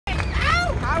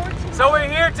So we're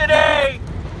here today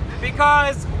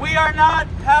because we are not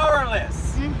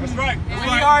powerless. That's right.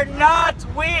 We are not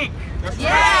weak. That's And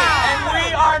right.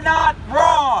 we are not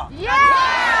wrong.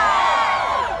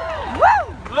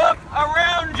 Look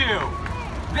around you.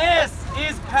 This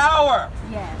is power.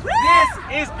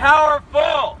 This is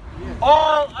powerful.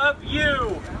 All of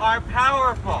you are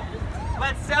powerful.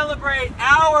 Let's celebrate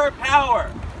our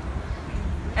power.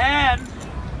 And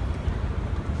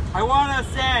I want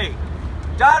to say,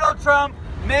 Donald Trump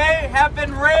may have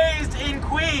been raised in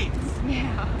Queens,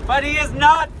 but he is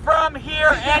not from here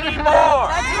anymore.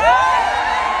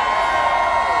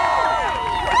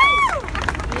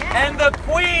 And the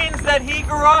Queens that he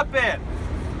grew up in,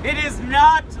 it is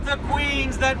not the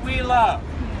Queens that we love.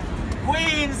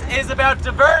 Queens is about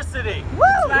diversity.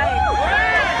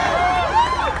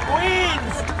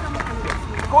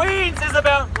 Queens is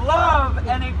about love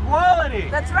and equality.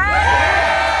 That's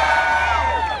right.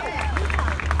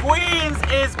 Queens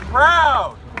is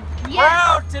proud. Yes.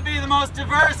 Proud to be the most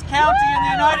diverse county in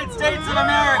the United States of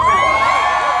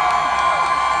America.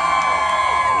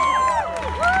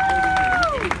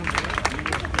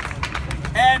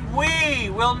 And we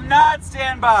will not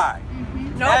stand by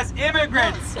as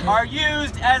immigrants are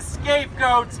used as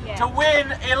scapegoats to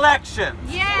win elections.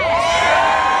 Yes.